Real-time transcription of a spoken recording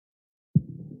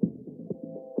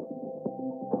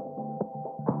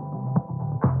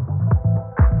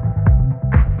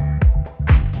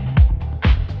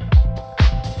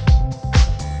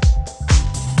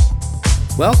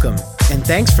Welcome, and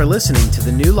thanks for listening to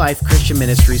the New Life Christian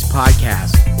Ministries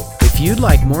podcast. If you'd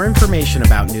like more information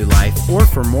about New Life or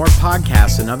for more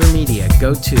podcasts and other media,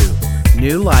 go to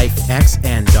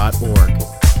newlifexn.org.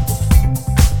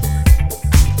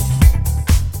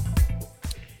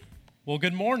 Well,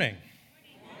 good morning.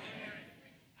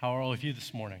 How are all of you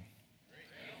this morning?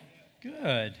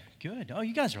 Good. Oh,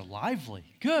 you guys are lively.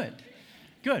 Good.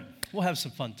 We'll have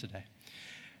some fun today.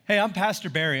 Hey, I'm Pastor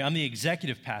Barry. I'm the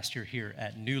executive pastor here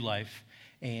at New Life,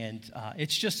 and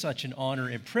it's just such an honor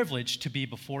and privilege to be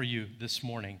before you this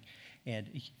morning. And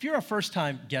if you're a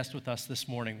first-time guest with us this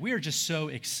morning, we are just so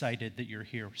excited that you're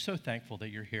here. We're so thankful that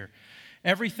you're here.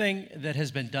 Everything that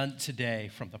has been done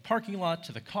today, from the parking lot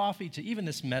to the coffee to even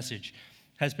this message,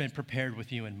 has been prepared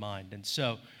with you in mind. And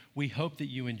so we hope that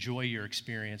you enjoy your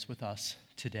experience with us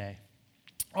today.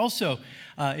 Also,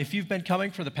 if you've been coming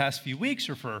for the past few weeks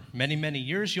or for many, many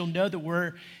years, you'll know that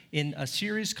we're in a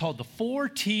series called the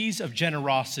 4T's of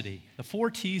Generosity. The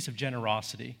 4T's of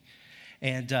Generosity.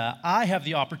 And I have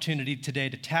the opportunity today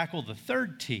to tackle the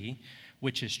third T,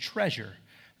 which is treasure.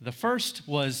 The first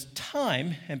was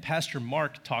time, and Pastor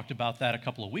Mark talked about that a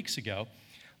couple of weeks ago.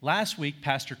 Last week,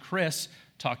 Pastor Chris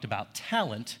talked about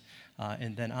talent,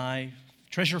 and then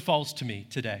treasure falls to me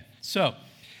today. So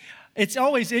it's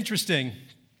always interesting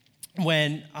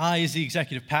when I, as the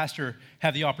executive pastor,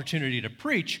 have the opportunity to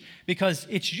preach, because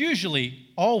it's usually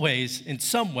always in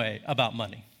some way about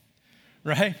money,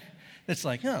 right? It's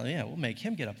like, oh yeah, we'll make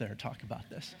him get up there and talk about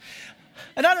this.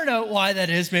 And I don't know why that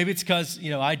is. Maybe it's because,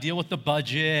 I deal with the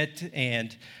budget,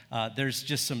 and there's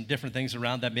just some different things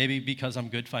around that. Maybe because I'm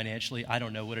good financially. I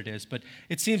don't know what it is. But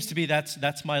it seems to be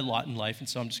that's my lot in life, and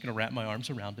so I'm just going to wrap my arms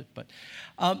around it. But,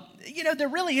 there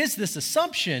really is this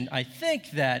assumption, I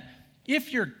think, that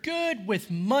if you're good with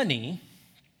money,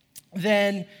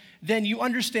 then you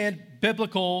understand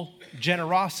biblical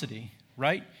generosity,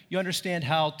 right? You understand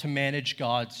how to manage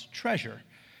God's treasure.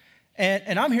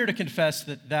 And I'm here to confess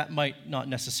that might not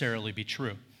necessarily be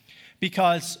true,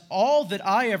 because all that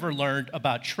I ever learned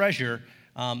about treasure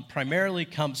primarily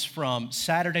comes from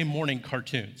Saturday morning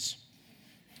cartoons,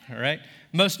 all right?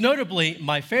 Most notably,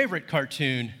 my favorite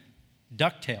cartoon,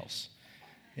 DuckTales.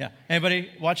 Yeah,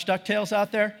 anybody watch DuckTales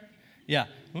out there? Yeah.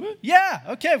 Woo? Yeah,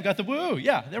 okay, we've got the woo.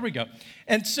 Yeah, there we go.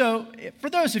 And so for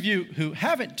those of you who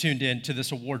haven't tuned in to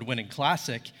this award-winning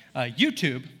classic,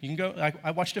 YouTube, you can go,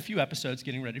 I watched a few episodes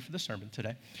getting ready for the sermon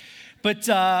today. But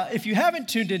if you haven't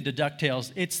tuned into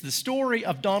DuckTales, it's the story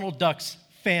of Donald Duck's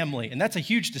family. And that's a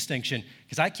huge distinction,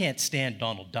 because I can't stand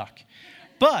Donald Duck.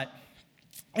 But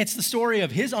it's the story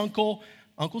of his Uncle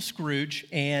Scrooge,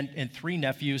 and three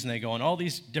nephews, and they go on all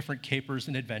these different capers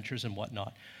and adventures and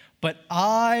whatnot. But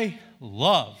I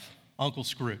love Uncle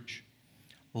Scrooge.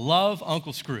 Love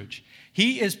Uncle Scrooge.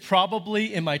 He is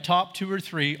probably in my top 2 or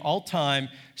 3 all-time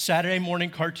Saturday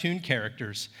morning cartoon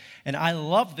characters. And I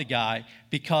love the guy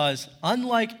because,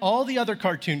 unlike all the other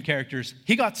cartoon characters,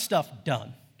 he got stuff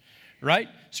done, right?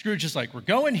 Scrooge is like, we're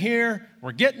going here,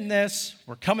 we're getting this,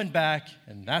 we're coming back,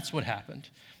 and that's what happened.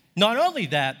 Not only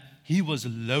that, he was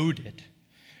loaded,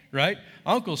 right?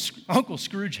 Uncle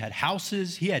Scrooge had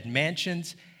houses, he had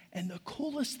mansions. And the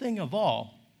coolest thing of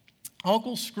all,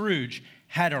 Uncle Scrooge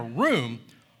had a room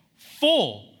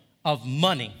full of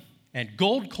money and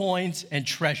gold coins and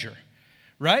treasure,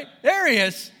 right? There he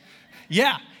is.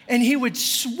 Yeah. And he would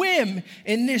swim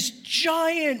in this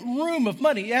giant room of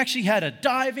money. He actually had a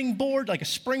diving board, like a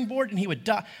springboard, and he would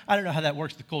dive. I don't know how that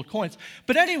works with gold coins.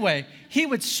 But anyway, he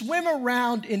would swim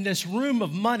around in this room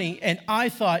of money, and I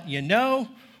thought,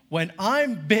 when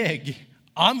I'm big,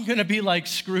 I'm going to be like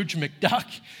Scrooge McDuck,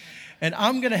 and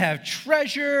I'm going to have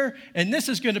treasure, and this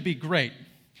is going to be great.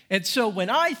 And so when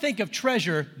I think of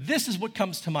treasure, this is what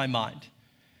comes to my mind.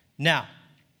 Now,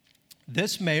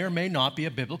 this may or may not be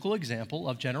a biblical example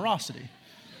of generosity.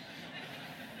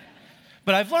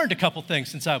 But I've learned a couple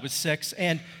things since I was 6,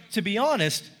 and to be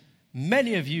honest,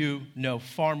 many of you know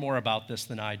far more about this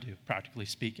than I do, practically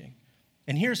speaking.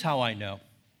 And here's how I know.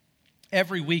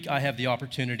 Every week I have the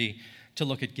opportunity to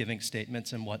look at giving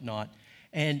statements and whatnot.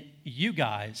 And you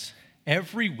guys,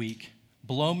 every week,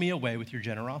 blow me away with your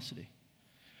generosity.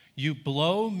 You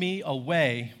blow me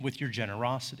away with your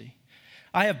generosity.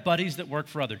 I have buddies that work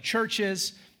for other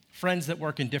churches, friends that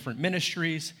work in different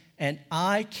ministries, and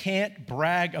I can't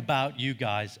brag about you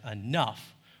guys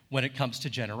enough when it comes to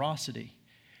generosity.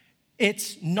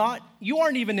 You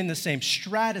aren't even in the same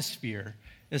stratosphere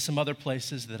as some other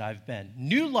places that I've been.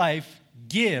 New Life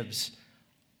gives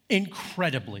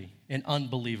incredibly and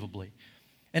unbelievably.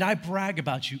 And I brag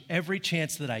about you every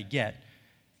chance that I get,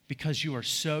 because you are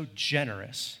so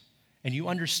generous and you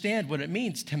understand what it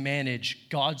means to manage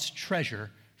God's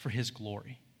treasure for his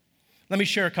glory. Let me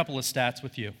share a couple of stats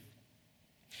with you.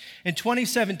 In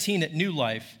 2017 at New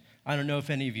Life, I don't know if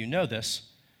any of you know this,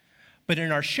 but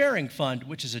in our sharing fund,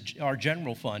 which is our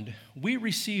general fund, we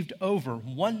received over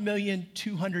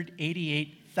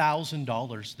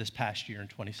 $1,288,000 this past year in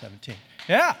 2017.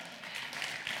 Yeah.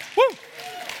 Woo!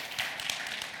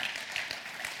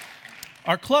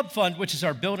 Our club fund, which is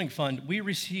our building fund, we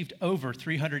received over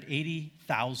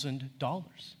 $380,000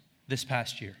 this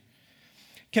past year.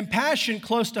 Compassion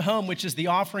Close to Home, which is the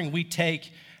offering we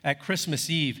take at Christmas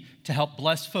Eve to help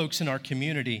bless folks in our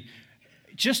community,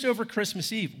 just over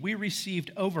Christmas Eve, we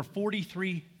received over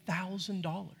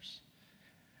 $43,000.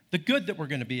 The good that we're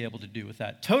going to be able to do with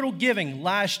that. Total giving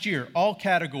last year, all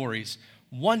categories,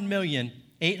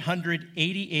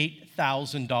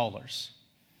 $1,888,000.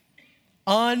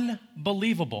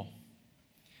 Unbelievable.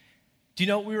 Do you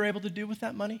know what we were able to do with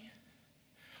that money?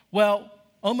 Well,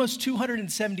 almost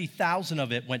 $270,000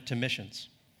 of it went to missions.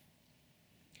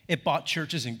 It bought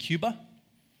churches in Cuba.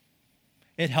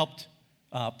 It helped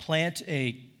plant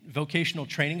a vocational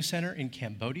training center in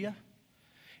Cambodia.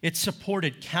 It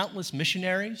supported countless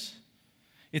missionaries.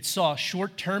 It saw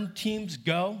short-term teams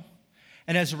go.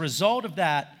 And as a result of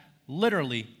that,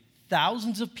 literally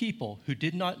thousands of people who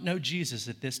did not know Jesus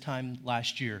at this time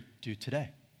last year do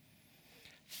today.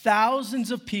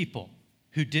 Thousands of people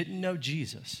who didn't know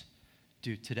Jesus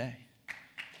do today.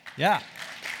 Yeah.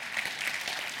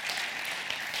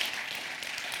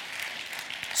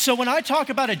 So when I talk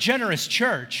about a generous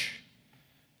church,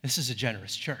 this is a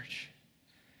generous church.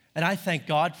 And I thank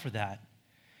God for that,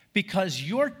 because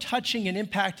you're touching and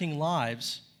impacting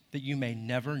lives that you may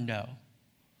never know.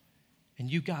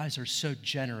 And you guys are so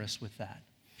generous with that.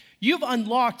 You've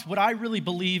unlocked what I really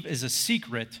believe is a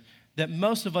secret that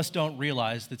most of us don't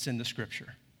realize that's in the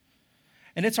scripture.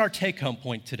 And it's our take-home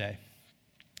point today.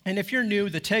 And if you're new,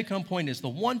 the take-home point is the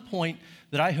one point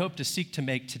that I hope to seek to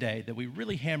make today, that we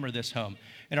really hammer this home.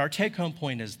 And our take-home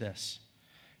point is this: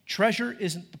 treasure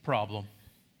isn't the problem,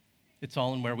 it's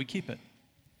all in where we keep it.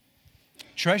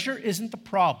 Treasure isn't the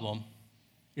problem,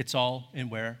 it's all in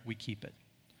where we keep it.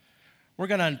 We're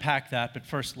going to unpack that, but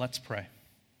first, let's pray.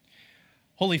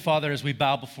 Holy Father, as we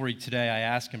bow before you today, I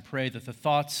ask and pray that the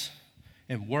thoughts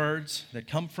and words that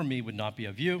come from me would not be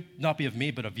of me,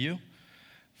 but of you.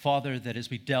 Father, that as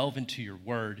we delve into your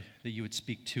word, that you would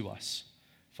speak to us.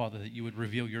 Father, that you would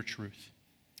reveal your truth,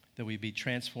 that we be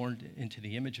transformed into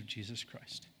the image of Jesus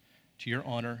Christ, to your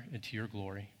honor and to your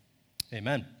glory.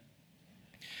 Amen.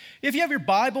 If you have your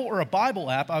Bible or a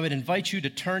Bible app, I would invite you to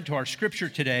turn to our scripture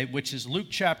today, which is Luke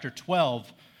chapter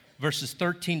 12, verses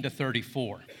 13 to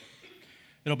 34.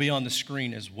 It'll be on the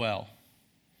screen as well.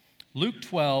 Luke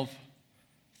 12,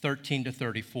 13 to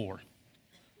 34.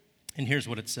 And here's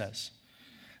what it says.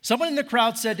 Someone in the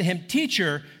crowd said to him,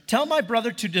 "Teacher, tell my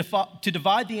brother to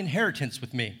divide the inheritance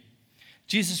with me."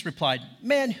 Jesus replied,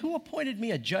 "Man, who appointed me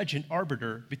a judge and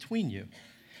arbiter between you?"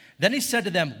 Then he said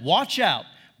to them, "Watch out.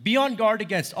 Be on guard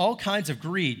against all kinds of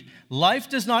greed. Life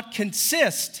does not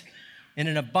consist in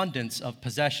an abundance of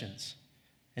possessions."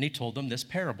 And he told them this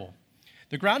parable.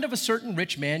 The ground of a certain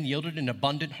rich man yielded an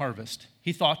abundant harvest.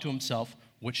 He thought to himself,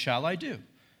 "What shall I do?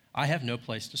 I have no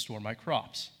place to store my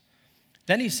crops."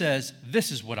 Then he says,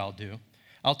 "This is what I'll do.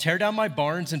 I'll tear down my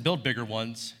barns and build bigger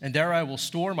ones, and there I will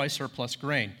store my surplus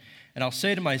grain. And I'll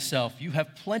say to myself, you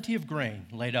have plenty of grain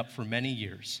laid up for many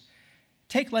years.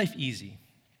 Take life easy.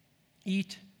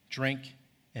 Eat, drink,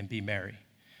 and be merry."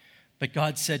 But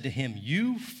God said to him,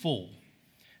 "You fool,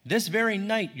 this very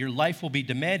night your life will be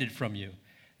demanded from you.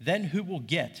 Then who will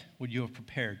get what you have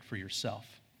prepared for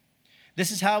yourself?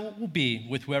 This is how it will be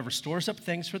with whoever stores up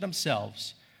things for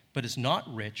themselves, but is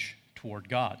not rich toward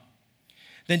God."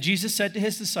 Then Jesus said to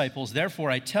his disciples, "Therefore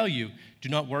I tell you, do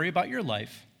not worry about your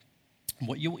life,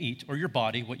 what you will eat, or your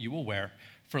body, what you will wear.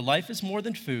 For life is more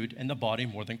than food, and the body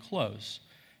more than clothes.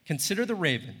 Consider the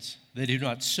ravens. They do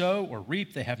not sow or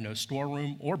reap. They have no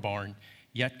storeroom or barn,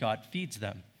 yet God feeds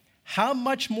them. How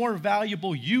much more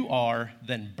valuable you are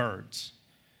than birds.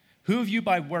 Who of you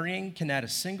by worrying can add a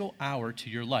single hour to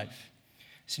your life?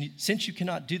 Since you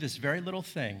cannot do this very little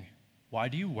thing, why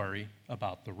do you worry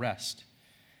about the rest?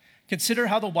 Consider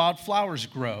how the wild flowers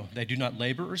grow. They do not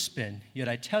labor or spin, yet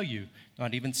I tell you,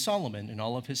 not even Solomon in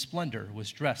all of his splendor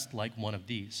was dressed like one of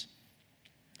these.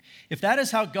 If that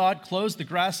is how God clothes the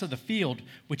grass of the field,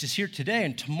 which is here today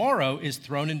and tomorrow is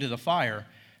thrown into the fire,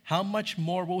 how much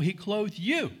more will he clothe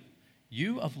you,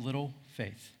 you of little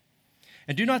faith?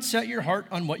 And do not set your heart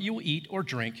on what you will eat or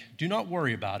drink. Do not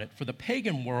worry about it, for the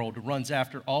pagan world runs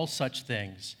after all such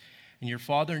things, and your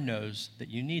Father knows that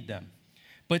you need them.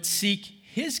 But seek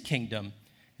his kingdom,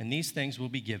 and these things will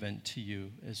be given to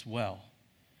you as well.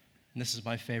 And this is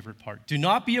my favorite part. Do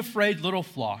not be afraid, little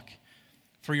flock,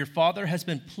 for your Father has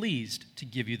been pleased to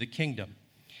give you the kingdom.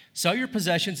 Sell your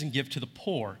possessions and give to the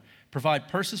poor. Provide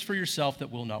purses for yourself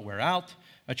that will not wear out,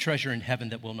 a treasure in heaven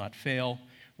that will not fail,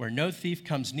 where no thief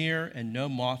comes near and no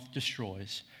moth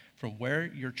destroys. From where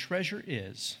your treasure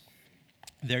is,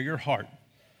 there your heart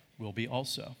will be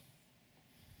also.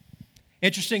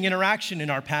 Interesting interaction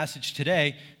in our passage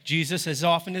today. Jesus, as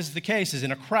often is the case, is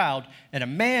in a crowd, and a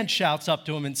man shouts up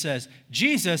to him and says,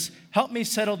 Jesus, help me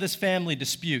settle this family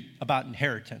dispute about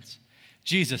inheritance.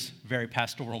 Jesus, very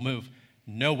pastoral move,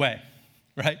 no way,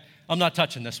 right? I'm not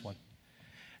touching this one.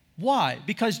 Why?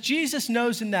 Because Jesus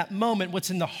knows in that moment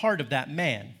what's in the heart of that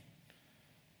man.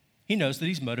 He knows that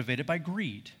he's motivated by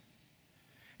greed.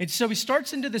 And so he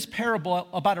starts into this parable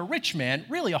about a rich man,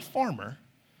 really a farmer,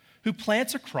 who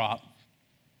plants a crop.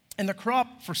 And the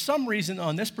crop, for some reason,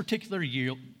 on this particular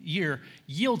year,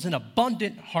 yields an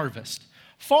abundant harvest,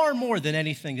 far more than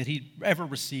anything that he'd ever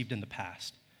received in the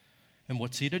past. And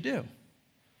what's he to do?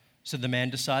 So the man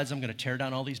decides, I'm going to tear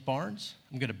down all these barns,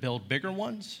 I'm going to build bigger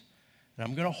ones, and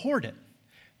I'm going to hoard it.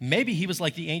 Maybe he was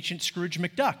like the ancient Scrooge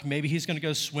McDuck. Maybe he's going to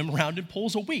go swim around in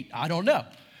pools of wheat. I don't know.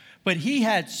 But he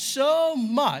had so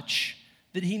much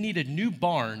that he needed new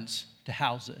barns to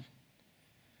house it.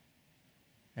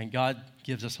 And God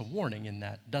gives us a warning in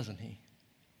that, doesn't he?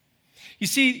 You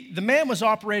see, the man was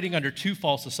operating under two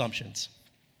false assumptions.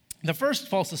 The first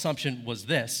false assumption was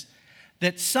this,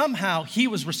 that somehow he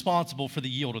was responsible for the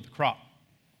yield of the crop.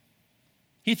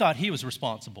 He thought he was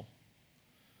responsible,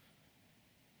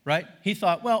 right? He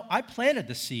thought, well, I planted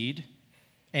the seed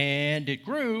and it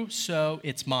grew, so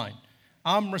it's mine.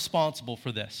 I'm responsible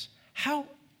for this. How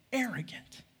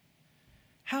arrogant.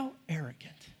 How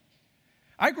arrogant.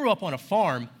 I grew up on a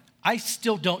farm. I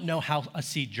still don't know how a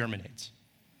seed germinates.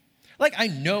 Like, I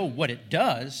know what it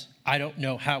does. I don't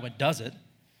know how it does it.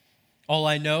 All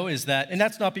I know is that, and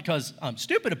that's not because I'm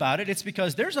stupid about it, it's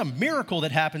because there's a miracle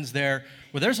that happens there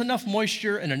where there's enough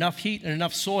moisture and enough heat and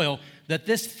enough soil that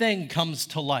this thing comes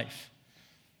to life.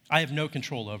 I have no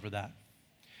control over that.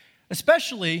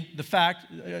 Especially the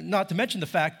fact, not to mention the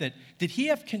fact that, did he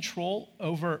have control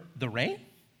over the rain?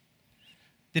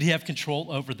 Did he have control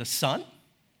over the sun?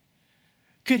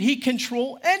 Could he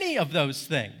control any of those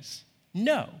things?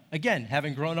 No. Again,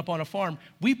 having grown up on a farm,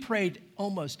 we prayed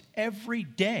almost every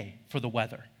day for the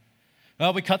weather.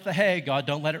 Oh, we cut the hay. God,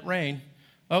 don't let it rain.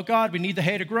 Oh, God, we need the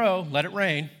hay to grow. Let it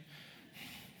rain.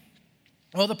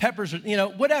 Oh, the peppers,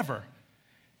 whatever.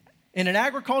 In an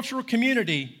agricultural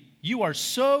community, you are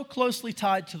so closely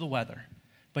tied to the weather.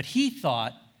 But he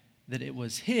thought that it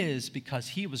was his because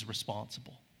he was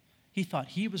responsible. He thought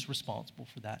he was responsible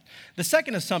for that. The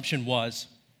second assumption was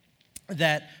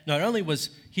that not only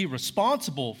was he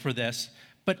responsible for this,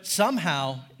 but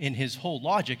somehow in his whole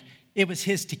logic, it was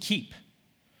his to keep,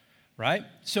 right?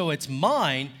 So it's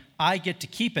mine, I get to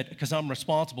keep it because I'm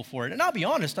responsible for it. And I'll be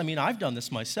honest, I've done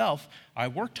this myself. I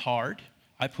worked hard,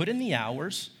 I put in the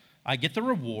hours, I get the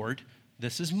reward.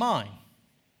 This is mine.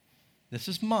 This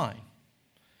is mine.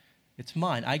 It's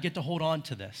mine. I get to hold on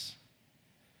to this.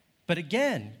 But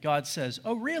again, God says,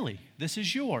 oh, really? This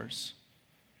is yours.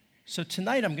 So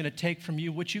tonight I'm going to take from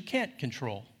you what you can't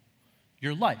control,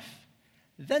 your life.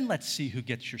 Then let's see who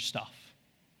gets your stuff.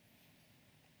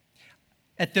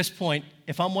 At this point,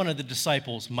 if I'm one of the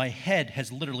disciples, my head has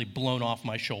literally blown off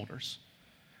my shoulders.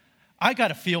 I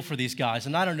got a feel for these guys,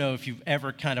 and I don't know if you've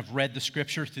ever kind of read the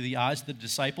scripture through the eyes of the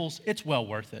disciples. It's well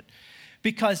worth it.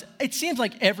 Because it seems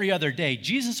like every other day,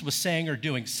 Jesus was saying or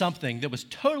doing something that was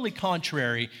totally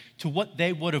contrary to what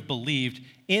they would have believed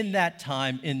in that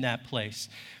time, in that place.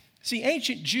 See,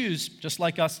 ancient Jews, just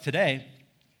like us today,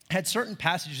 had certain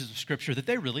passages of Scripture that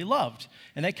they really loved,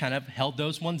 and they kind of held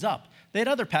those ones up. They had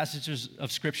other passages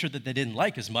of Scripture that they didn't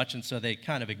like as much, and so they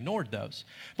kind of ignored those.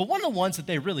 But one of the ones that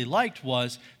they really liked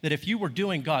was that if you were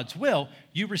doing God's will,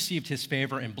 you received his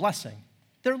favor and blessing.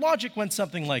 Their logic went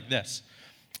something like this.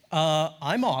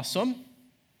 I'm awesome,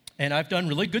 and I've done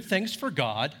really good things for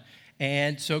God,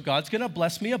 and so God's going to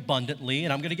bless me abundantly,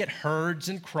 and I'm going to get herds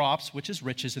and crops, which is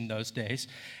riches in those days,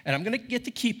 and I'm going to get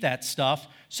to keep that stuff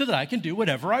so that I can do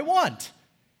whatever I want.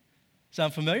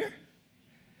 Sound familiar?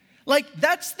 Like,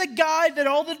 that's the guy that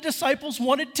all the disciples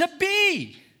wanted to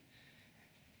be.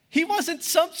 He wasn't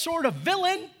some sort of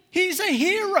villain. He's a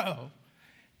hero.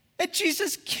 And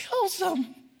Jesus kills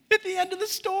him at the end of the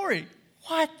story.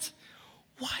 What?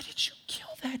 Why did you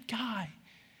kill that guy?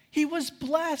 He was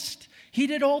blessed. He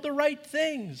did all the right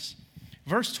things.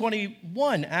 Verse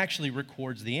 21 actually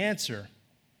records the answer.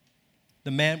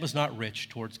 The man was not rich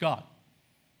towards God.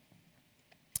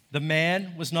 The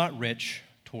man was not rich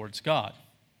towards God.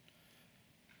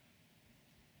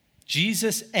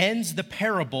 Jesus ends the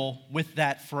parable with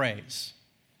that phrase.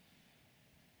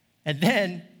 And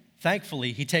then,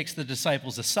 thankfully, he takes the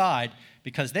disciples aside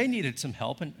because they needed some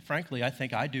help, and frankly, I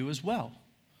think I do as well.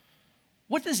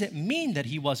 What does it mean that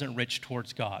he wasn't rich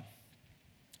towards God?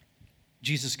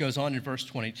 Jesus goes on in verse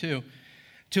 22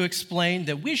 to explain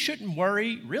that we shouldn't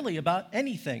worry really about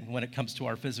anything when it comes to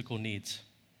our physical needs.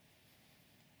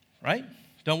 Right?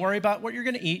 Don't worry about what you're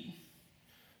going to eat.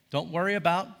 Don't worry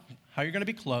about how you're going to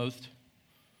be clothed.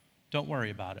 Don't worry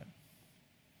about it.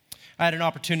 I had an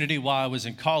opportunity while I was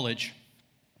in college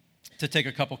to take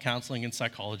a couple counseling and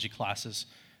psychology classes.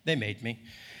 They made me.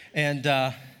 And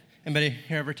anybody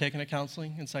here ever taken a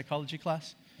counseling and psychology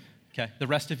class? Okay, the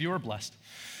rest of you are blessed.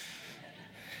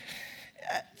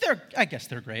 I guess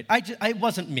they're great. It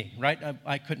wasn't me, right?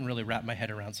 I couldn't really wrap my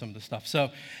head around some of the stuff. So,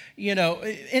 in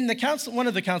one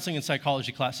of the counseling and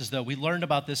psychology classes, though, we learned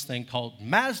about this thing called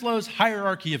Maslow's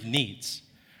hierarchy of needs,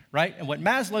 right? And what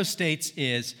Maslow states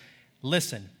is,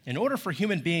 listen, in order for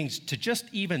human beings to just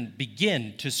even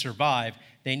begin to survive,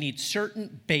 they need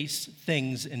certain base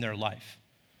things in their life: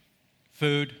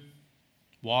 food,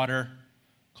 water,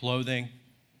 clothing,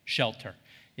 shelter.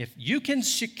 If you can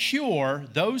secure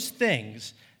those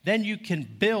things, then you can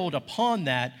build upon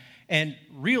that and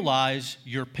realize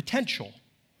your potential,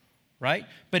 right?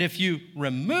 But if you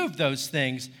remove those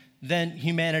things, then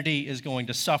humanity is going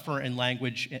to suffer and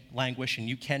languish, and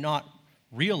you cannot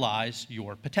realize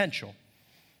your potential,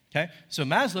 okay? So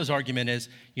Maslow's argument is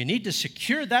you need to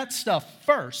secure that stuff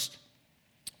first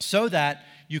so that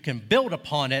you can build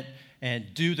upon it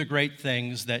and do the great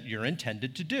things that you're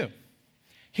intended to do.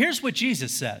 Here's what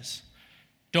Jesus says.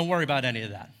 Don't worry about any of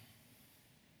that.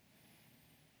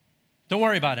 Don't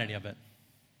worry about any of it.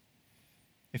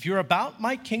 If you're about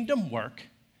my kingdom work,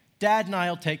 Dad and I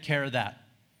will take care of that.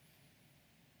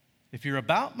 If you're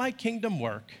about my kingdom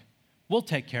work, we'll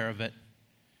take care of it.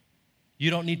 You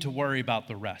don't need to worry about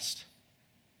the rest.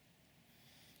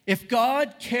 If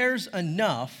God cares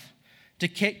enough to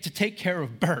take care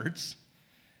of birds,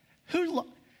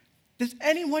 does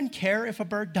anyone care if a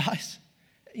bird dies?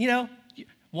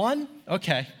 One?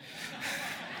 Okay.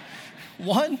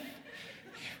 One?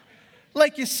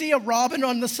 Like you see a robin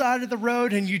on the side of the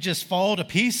road and you just fall to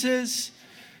pieces,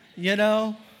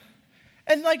 And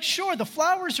sure, the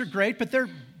flowers are great, but they're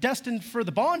destined for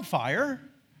the bonfire.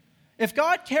 If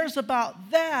God cares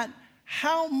about that,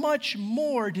 how much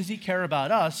more does he care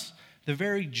about us, the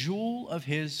very jewel of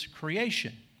his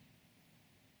creation?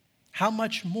 How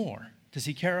much more does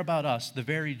he care about us, the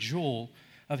very jewel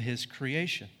of his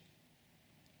creation?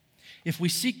 If we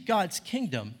seek God's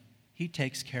kingdom, he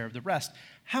takes care of the rest.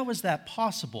 How is that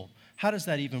possible? How does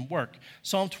that even work?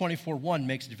 Psalm 24:1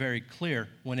 makes it very clear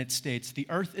when it states, the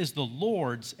earth is the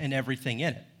Lord's and everything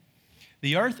in it.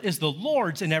 The earth is the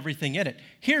Lord's and everything in it.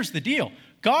 Here's the deal.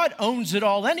 God owns it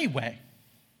all anyway.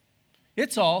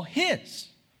 It's all his.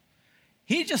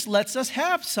 He just lets us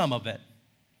have some of it.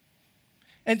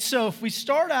 And so if we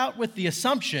start out with the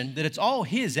assumption that it's all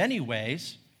his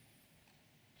anyways,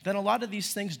 then a lot of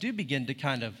these things do begin to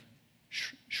kind of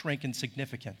shrink in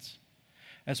significance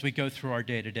as we go through our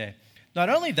day-to-day. Not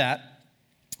only that,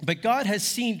 but God has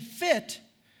seen fit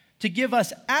to give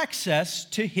us access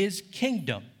to his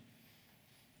kingdom.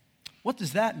 What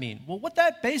does that mean? Well, what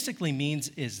that basically means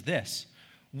is this.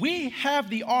 We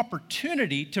have the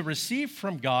opportunity to receive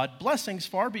from God blessings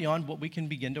far beyond what we can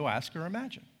begin to ask or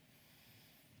imagine.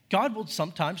 God will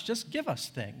sometimes just give us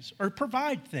things or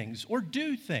provide things or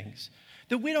do things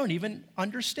that we don't even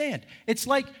understand. It's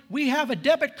like we have a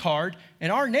debit card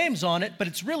and our name's on it, but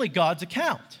it's really God's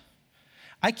account.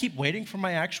 I keep waiting for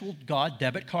my actual God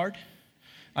debit card.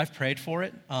 I've prayed for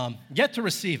it, yet to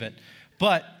receive it,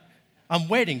 but I'm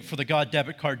waiting for the God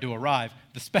debit card to arrive.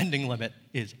 The spending limit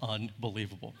is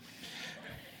unbelievable.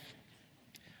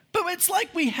 But it's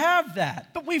like we have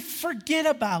that, but we forget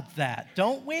about that,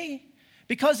 don't we?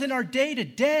 Because in our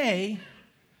day-to-day,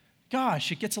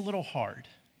 gosh, it gets a little hard.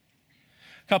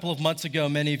 A couple of months ago,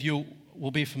 many of you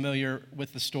will be familiar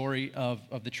with the story of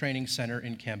the training center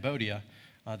in Cambodia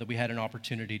that we had an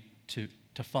opportunity to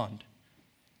fund.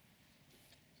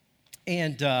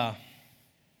 And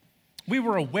we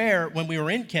were aware when we were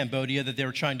in Cambodia that they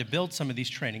were trying to build some of these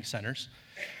training centers.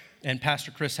 And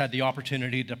Pastor Chris had the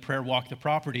opportunity to prayer walk the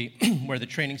property where the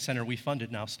training center we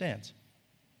funded now stands.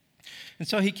 And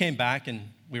so he came back and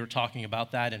we were talking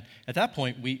about that. And at that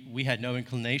point, we had no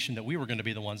inclination that we were going to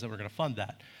be the ones that were going to fund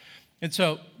that. And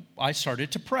so I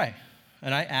started to pray.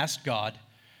 And I asked God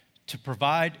to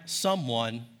provide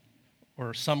someone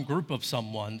or some group of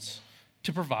someones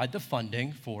to provide the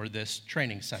funding for this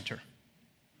training center.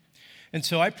 And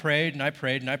so I prayed and I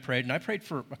prayed and I prayed and I prayed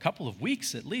for a couple of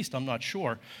weeks at least, I'm not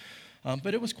sure.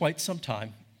 But it was quite some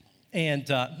time. And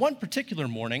one particular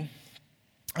morning,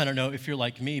 I don't know if you're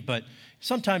like me, but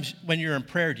sometimes when you're in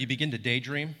prayer, do you begin to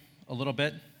daydream a little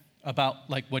bit about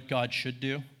like what God should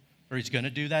do or he's going to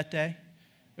do that day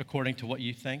according to what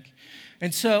you think?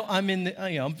 And so I'm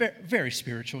I'm very, very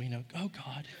spiritual, oh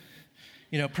God,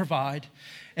 provide.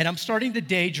 And I'm starting to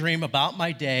daydream about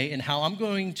my day and how I'm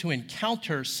going to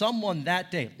encounter someone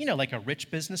that day, like a rich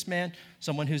businessman,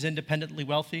 someone who's independently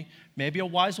wealthy, maybe a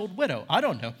wise old widow, I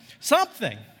don't know,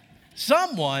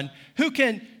 someone who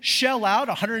can shell out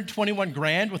 121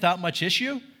 grand without much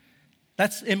issue.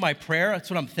 That's in my prayer. That's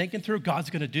what I'm thinking through. God's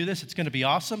going to do this. It's going to be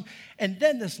awesome. And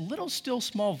then this little, still,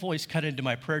 small voice cut into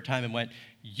my prayer time and went,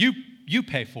 you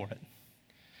pay for it.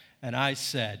 And I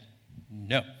said,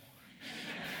 no.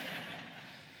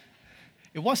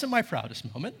 It wasn't my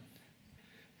proudest moment.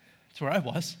 That's where I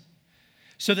was.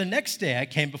 So the next day I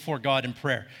came before God in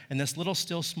prayer, and this little,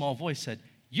 still, small voice said,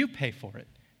 you pay for it.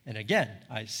 And again,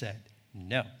 I said,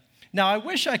 no. Now, I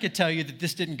wish I could tell you that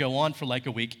this didn't go on for like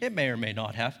a week. It may or may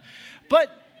not have. But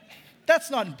that's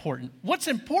not important. What's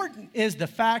important is the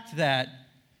fact that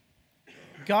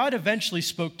God eventually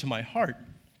spoke to my heart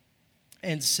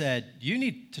and said, you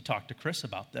need to talk to Chris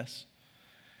about this.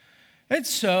 And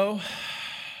so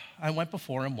I went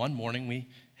before him one morning. We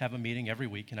have a meeting every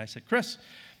week. And I said, Chris,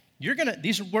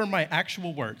 these were my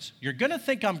actual words. You're going to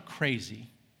think I'm crazy,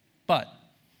 but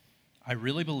I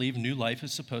really believe New Life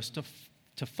is supposed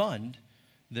to fund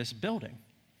this building.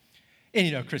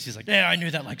 And, Chris, he's like, yeah, I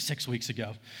knew that like 6 weeks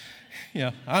ago.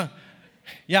 Yeah,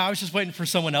 I was just waiting for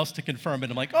someone else to confirm it.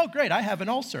 I'm like, oh, great, I have an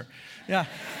ulcer. Yeah.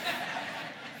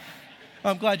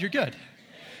 I'm glad you're good.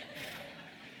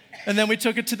 And then we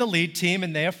took it to the lead team,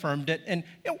 and they affirmed it. And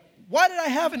why did I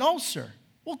have an ulcer?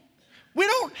 Well, we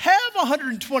don't have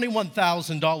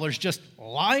 $121,000 just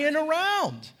lying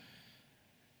around.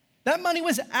 That money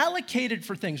was allocated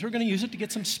for things. We're going to use it to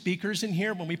get some speakers in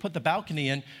here. When we put the balcony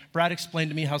in, Brad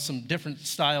explained to me how some different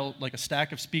style, like a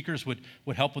stack of speakers would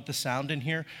help with the sound in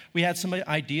here. We had some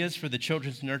ideas for the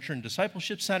Children's Nurture and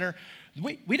Discipleship Center.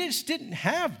 We just didn't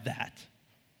have that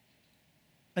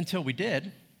until we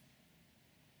did.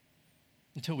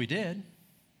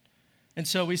 And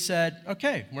so we said,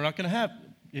 okay, we're not going to have,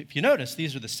 if you notice,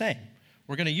 these are the same.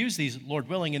 We're going to use these, Lord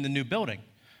willing, in the new building.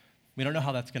 We don't know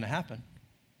how that's going to happen.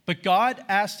 But God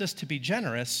asked us to be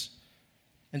generous,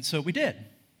 and so we did.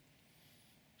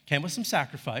 Came with some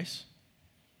sacrifice,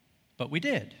 but we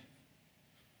did.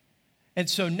 And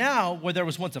so now, where there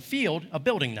was once a field, a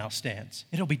building now stands.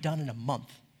 It'll be done in a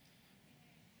month.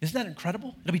 Isn't that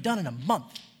incredible? It'll be done in a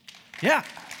month. Yeah.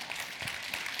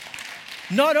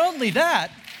 Not only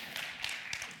that,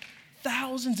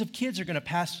 thousands of kids are going to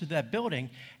pass through that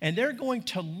building, and they're going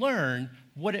to learn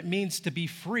what it means to be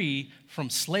free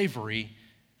from slavery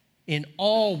in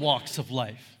all walks of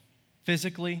life,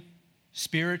 physically,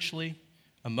 spiritually,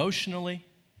 emotionally.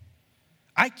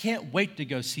 I can't wait to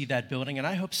go see that building, and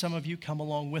I hope some of you come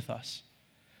along with us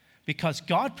because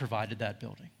God provided that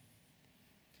building.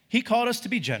 He called us to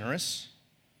be generous,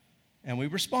 and we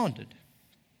responded.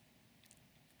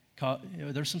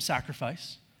 There's some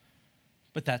sacrifice,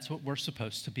 but that's what we're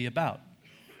supposed to be about.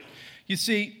 You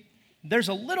see, there's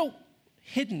a little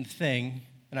hidden thing,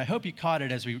 and I hope you caught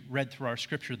it as we read through our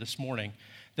scripture this morning,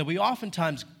 that we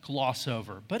oftentimes gloss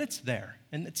over, but it's there,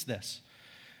 and it's this.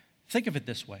 Think of it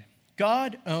this way.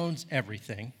 God owns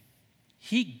everything.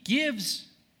 He gives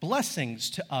blessings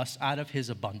to us out of his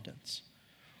abundance.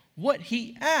 What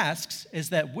he asks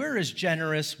is that we're as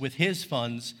generous with his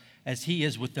funds as he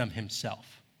is with them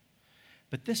himself.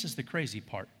 But this is the crazy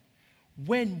part.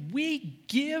 When we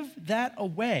give that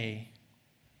away,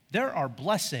 there are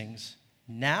blessings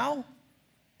now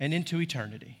and into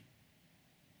eternity.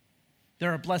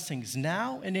 There are blessings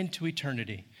now and into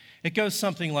eternity. It goes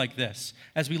something like this.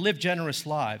 As we live generous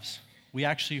lives, we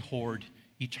actually hoard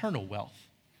eternal wealth.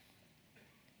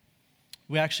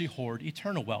 We actually hoard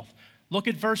eternal wealth. Look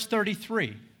at verse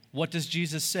 33. What does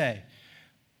Jesus say?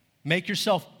 Make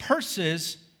yourself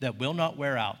purses that will not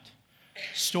wear out.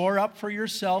 Store up for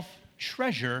yourself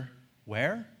treasure,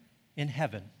 where? In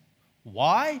heaven.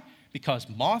 Why? Because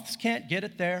moths can't get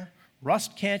it there,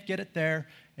 rust can't get it there,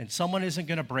 and someone isn't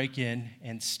going to break in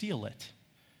and steal it.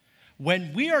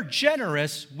 When we are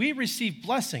generous, we receive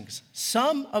blessings.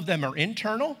 Some of them are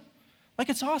internal. Like,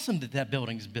 it's awesome that that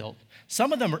building's built.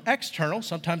 Some of them are external.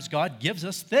 Sometimes God gives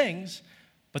us things,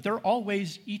 but they're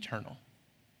always eternal.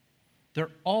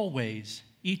 They're always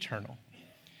eternal.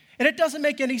 And it doesn't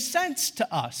make any sense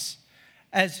to us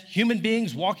as human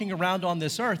beings walking around on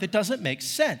this earth. It doesn't make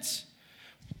sense.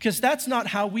 Because that's not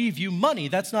how we view money.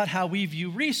 That's not how we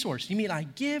view resource. You mean I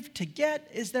give to get?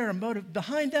 Is there a motive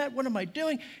behind that? What am I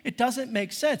doing? It doesn't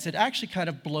make sense. It actually kind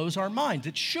of blows our minds.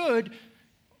 It should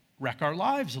wreck our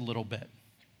lives a little bit.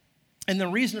 And the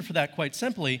reason for that, quite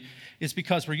simply, is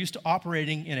because we're used to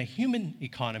operating in a human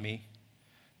economy,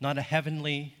 not a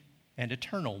heavenly and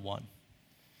eternal one.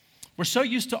 We're so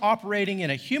used to operating in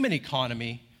a human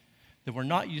economy that we're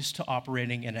not used to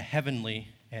operating in a heavenly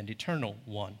and eternal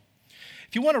one.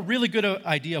 If you want a really good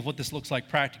idea of what this looks like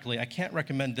practically, I can't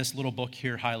recommend this little book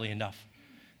here highly enough.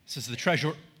 This is The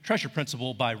Treasure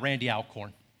Principle by Randy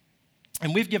Alcorn.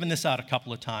 And we've given this out a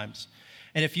couple of times.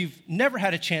 And if you've never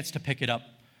had a chance to pick it up,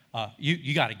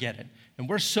 you got to get it. And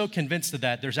we're so convinced of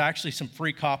that, there's actually some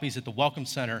free copies at the Welcome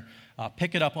Center.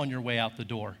 Pick it up on your way out the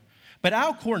door. But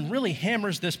Alcorn really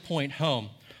hammers this point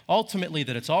home, ultimately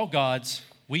that it's all God's.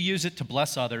 We use it to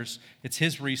bless others. It's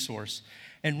his resource.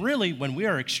 And really, when we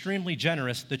are extremely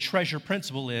generous, the treasure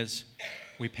principle is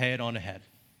we pay it on ahead.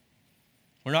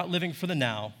 We're not living for the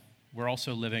now. We're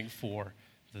also living for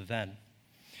the then.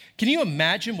 Can you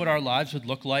imagine what our lives would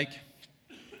look like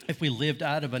if we lived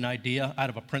out of an idea, out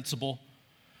of a principle,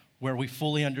 where we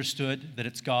fully understood that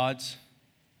it's God's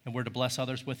and we're to bless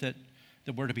others with it,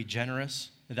 that we're to be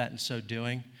generous, that in so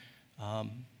doing,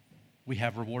 we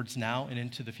have rewards now and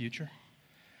into the future?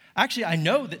 Actually, I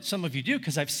know that some of you do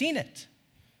because I've seen it.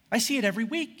 I see it every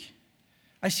week.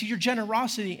 I see your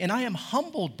generosity, and I am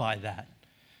humbled by that.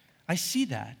 I see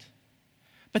that.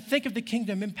 But think of the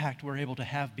kingdom impact we're able to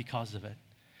have because of it.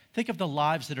 Think of the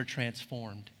lives that are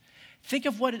transformed. Think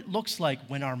of what it looks like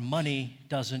when our money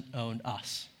doesn't own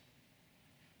us,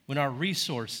 when our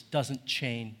resource doesn't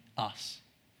chain us.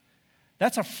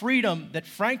 That's a freedom that,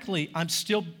 frankly, I'm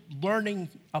still learning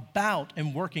about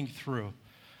and working through,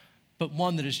 but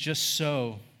one that is just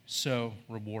so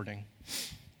rewarding.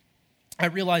 I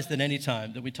realize that any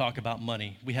time that we talk about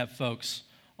money, we have folks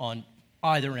on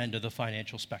either end of the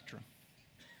financial spectrum.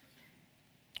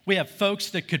 We have folks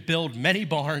that could build many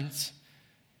barns.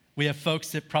 We have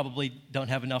folks that probably don't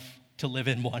have enough to live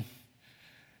in one.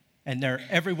 And they're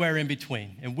everywhere in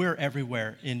between, and we're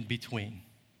everywhere in between.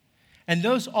 And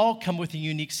those all come with a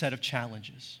unique set of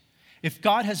challenges. If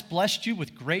God has blessed you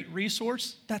with great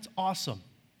resource, that's awesome.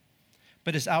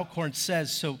 But as Alcorn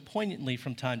says so poignantly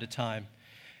from time to time,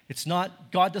 it's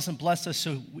not, God doesn't bless us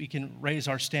so we can raise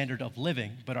our standard of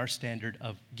living, but our standard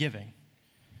of giving.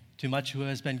 Too much who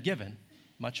has been given,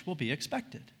 much will be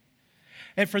expected.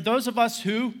 And for those of us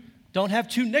who don't have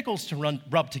two nickels to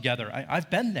rub together, I've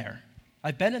been there.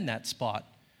 I've been in that spot.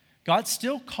 God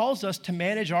still calls us to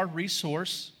manage our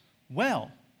resource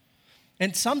well.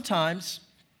 And sometimes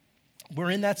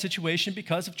we're in that situation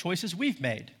because of choices we've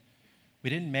made. We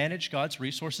didn't manage God's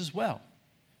resources well.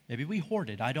 Maybe we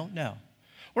hoarded, I don't know.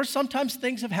 Or sometimes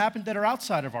things have happened that are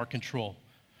outside of our control.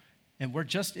 And we're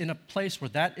just in a place where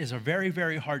that is a very,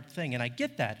 very hard thing. And I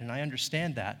get that and I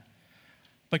understand that.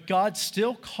 But God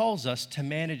still calls us to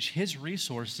manage his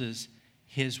resources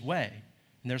his way.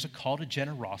 And there's a call to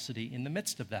generosity in the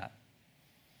midst of that.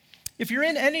 If you're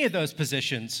in any of those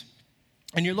positions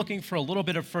and you're looking for a little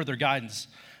bit of further guidance,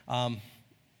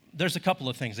 there's a couple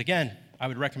of things. Again, I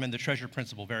would recommend the treasure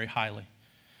principle very highly.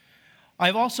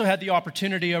 I've also had the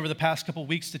opportunity over the past couple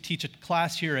weeks to teach a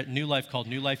class here at New Life called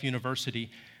New Life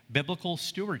University, Biblical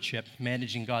Stewardship,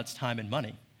 Managing God's Time and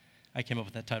Money. I came up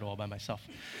with that title all by myself.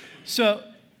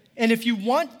 And if you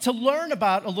want to learn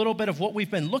about a little bit of what we've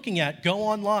been looking at, go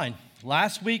online.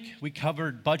 Last week, we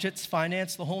covered budgets,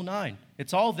 finance, the whole nine.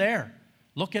 It's all there.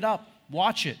 Look it up.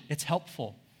 Watch it. It's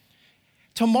helpful.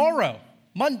 Tomorrow,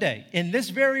 Monday, in this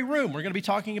very room, we're going to be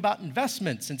talking about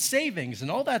investments and savings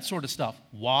and all that sort of stuff.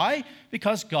 Why?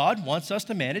 Because God wants us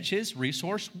to manage his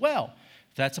resource well.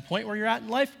 If that's a point where you're at in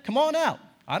life, come on out.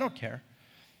 I don't care.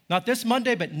 Not this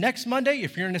Monday, but next Monday,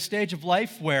 if you're in a stage of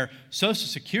life where Social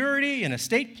Security and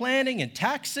estate planning and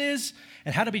taxes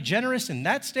and how to be generous in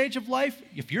that stage of life,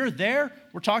 if you're there,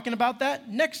 we're talking about that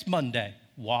next Monday.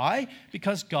 Why?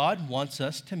 Because God wants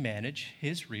us to manage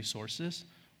his resources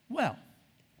well.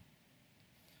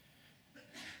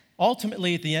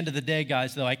 Ultimately, at the end of the day,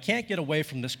 guys, though, I can't get away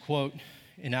from this quote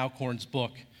in Alcorn's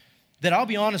book that, I'll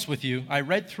be honest with you, I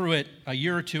read through it a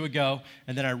year or two ago,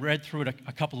 and then I read through it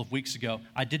a couple of weeks ago.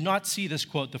 I did not see this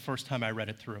quote the first time I read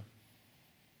it through.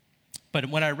 But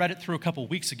when I read it through a couple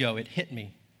of weeks ago, it hit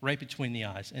me right between the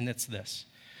eyes, and it's this.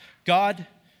 God,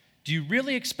 do you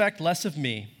really expect less of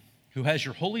me, who has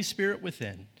your Holy Spirit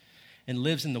within and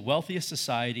lives in the wealthiest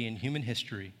society in human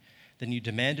history, than you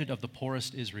demanded of the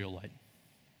poorest Israelite?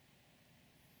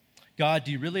 God,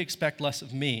 do you really expect less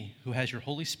of me, who has your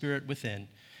Holy Spirit within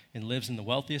and lives in the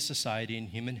wealthiest society in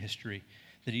human history,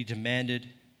 than you demanded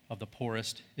of the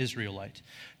poorest Israelite.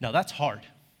 Now, that's hard.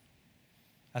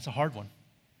 That's a hard one.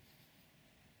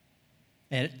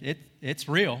 And it's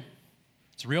real.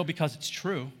 It's real because it's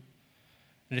true.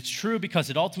 And it's true because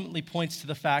it ultimately points to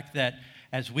the fact that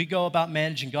as we go about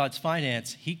managing God's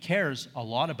finance, He cares a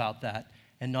lot about that.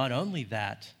 And not only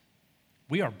that,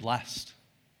 we are blessed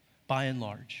by and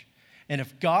large. And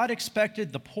if God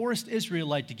expected the poorest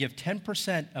Israelite to give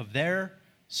 10% of their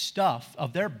stuff,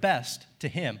 of their best to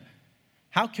Him,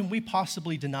 how can we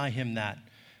possibly deny Him that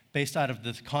based out of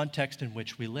the context in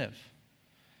which we live?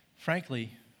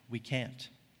 Frankly, we can't.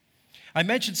 I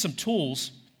mentioned some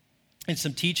tools and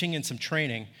some teaching and some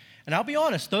training, and I'll be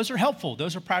honest, those are helpful.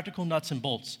 Those are practical nuts and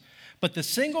bolts. But the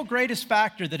single greatest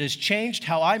factor that has changed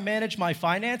how I manage my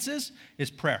finances is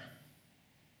prayer.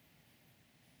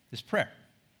 Is prayer.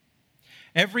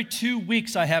 Every 2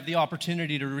 weeks, I have the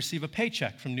opportunity to receive a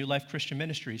paycheck from New Life Christian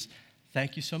Ministries.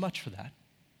 Thank you so much for that.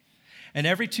 And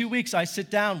every 2 weeks, I sit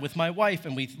down with my wife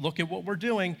and we look at what we're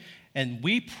doing and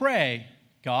we pray,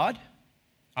 God,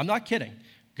 I'm not kidding,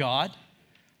 God,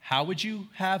 how would you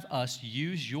have us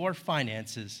use your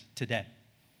finances today?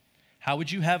 How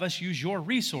would you have us use your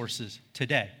resources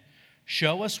today?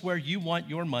 Show us where you want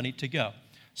your money to go.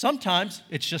 Sometimes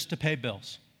it's just to pay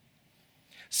bills.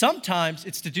 Sometimes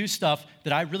it's to do stuff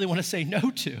that I really want to say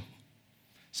no to.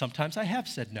 Sometimes I have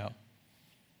said no.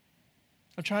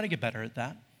 I'm trying to get better at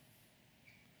that.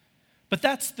 But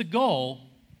that's the goal,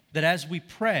 that as we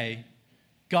pray,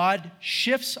 God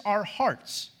shifts our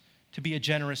hearts to be a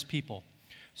generous people,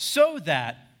 so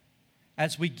that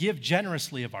as we give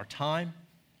generously of our time,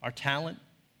 our talent,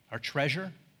 our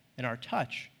treasure, and our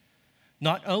touch,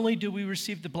 not only do we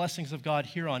receive the blessings of God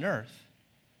here on earth,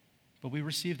 but we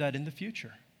receive that in the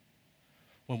future.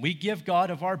 When we give God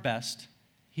of our best,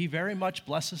 He very much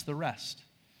blesses the rest.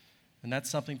 And that's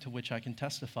something to which I can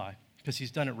testify, because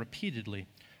He's done it repeatedly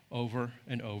over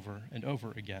and over and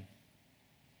over again.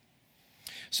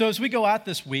 So as we go out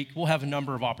this week, we'll have a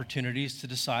number of opportunities to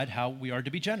decide how we are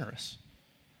to be generous.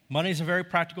 Money is a very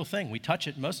practical thing. We touch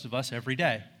it, most of us, every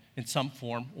day in some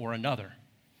form or another.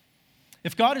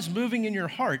 If God is moving in your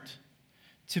heart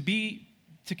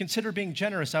to consider being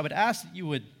generous, I would ask that you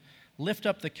would lift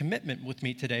up the commitment with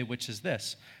me today, which is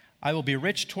this: I will be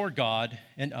rich toward God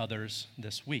and others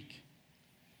this week.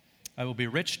 I will be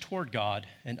rich toward God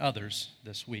and others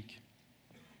this week.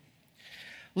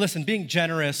 Listen, being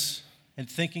generous and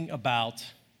thinking about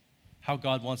how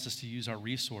God wants us to use our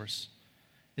resource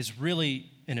is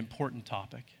really an important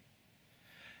topic.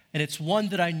 And it's one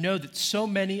that I know that so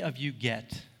many of you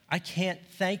get. I can't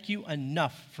thank you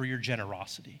enough for your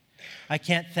generosity. I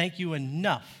can't thank you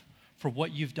enough for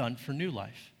what you've done for New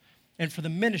Life and for the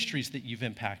ministries that you've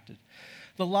impacted,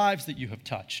 the lives that you have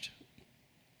touched.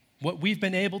 What we've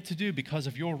been able to do because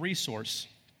of your resource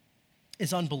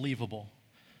is unbelievable,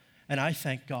 and I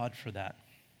thank God for that.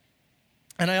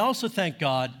 And I also thank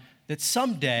God that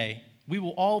someday we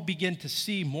will all begin to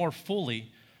see more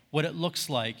fully what it looks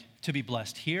like to be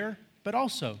blessed here, but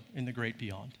also in the great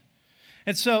beyond.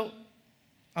 And so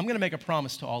I'm going to make a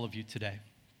promise to all of you today,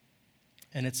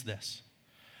 and it's this.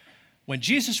 When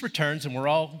Jesus returns, and we're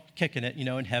all kicking it,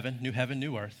 in heaven,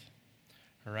 new earth,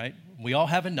 all right? We all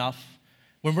have enough.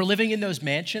 When we're living in those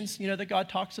mansions, that God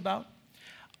talks about,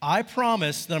 I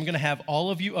promise that I'm going to have all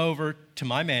of you over to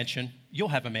my mansion. You'll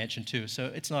have a mansion too, so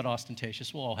it's not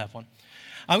ostentatious. We'll all have one.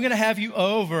 I'm going to have you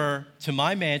over to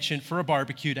my mansion for a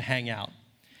barbecue to hang out.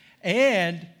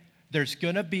 And there's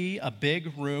going to be a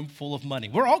big room full of money.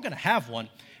 We're all going to have one,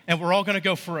 and we're all going to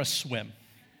go for a swim.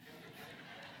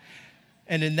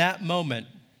 And in that moment,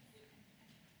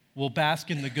 we'll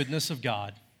bask in the goodness of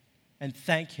God and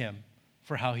thank Him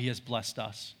for how He has blessed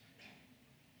us.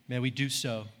 May we do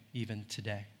so even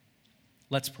today.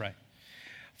 Let's pray.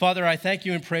 Father, I thank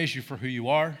you and praise you for who you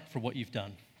are, for what you've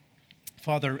done.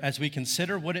 Father, as we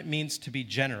consider what it means to be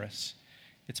generous,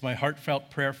 it's my heartfelt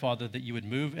prayer, Father, that you would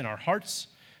move in our hearts,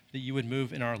 that you would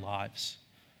move in our lives,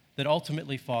 that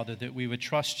ultimately, Father, that we would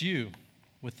trust you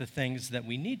with the things that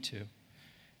we need to,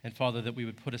 and Father, that we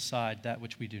would put aside that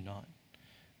which we do not.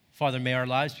 Father, may our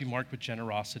lives be marked with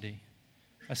generosity,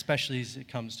 especially as it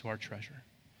comes to our treasure.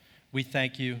 We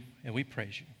thank you and we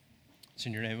praise you. It's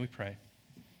in your name we pray.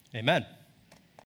 Amen.